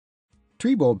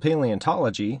Triebold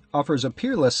Paleontology offers a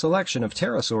peerless selection of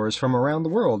pterosaurs from around the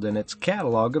world in its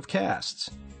catalog of casts.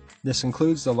 This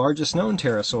includes the largest known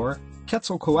pterosaur,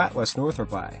 Quetzalcoatlus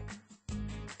northropi.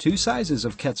 Two sizes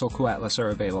of Quetzalcoatlus are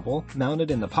available, mounted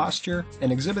in the posture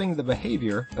and exhibiting the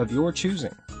behavior of your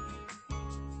choosing.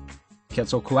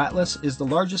 Quetzalcoatlus is the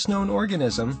largest known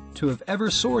organism to have ever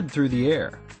soared through the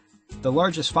air. The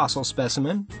largest fossil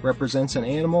specimen represents an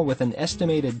animal with an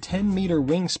estimated 10-meter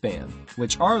wingspan,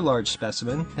 which our large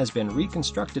specimen has been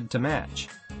reconstructed to match.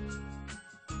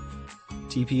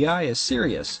 TPI is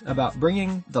serious about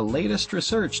bringing the latest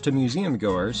research to museum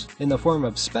goers in the form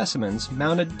of specimens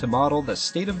mounted to model the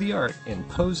state-of-the-art in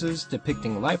poses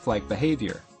depicting lifelike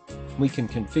behavior. We can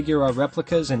configure our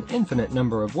replicas an infinite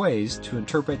number of ways to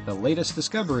interpret the latest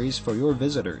discoveries for your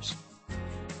visitors.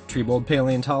 Triebold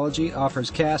Paleontology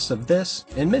offers casts of this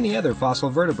and many other fossil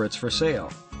vertebrates for sale,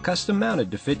 custom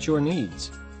mounted to fit your needs.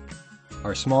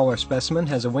 Our smaller specimen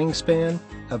has a wingspan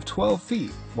of 12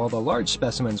 feet, while the large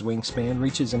specimen's wingspan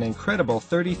reaches an incredible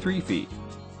 33 feet.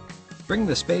 Bring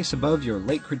the space above your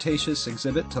Late Cretaceous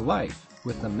exhibit to life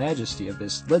with the majesty of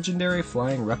this legendary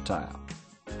flying reptile.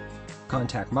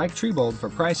 Contact Mike Triebold for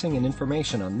pricing and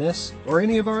information on this or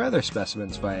any of our other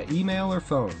specimens via email or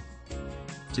phone.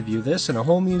 To view this and a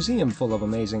whole museum full of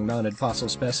amazing mounted fossil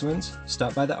specimens,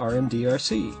 stop by the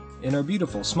RMDRC in our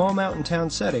beautiful small mountain town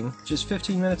setting just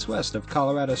 15 minutes west of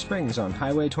Colorado Springs on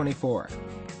Highway 24.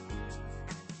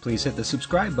 Please hit the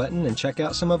subscribe button and check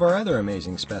out some of our other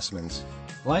amazing specimens.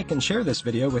 Like and share this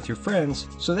video with your friends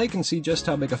so they can see just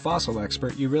how big a fossil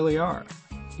expert you really are.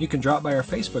 You can drop by our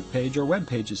Facebook page or web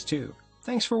pages too.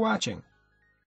 Thanks for watching.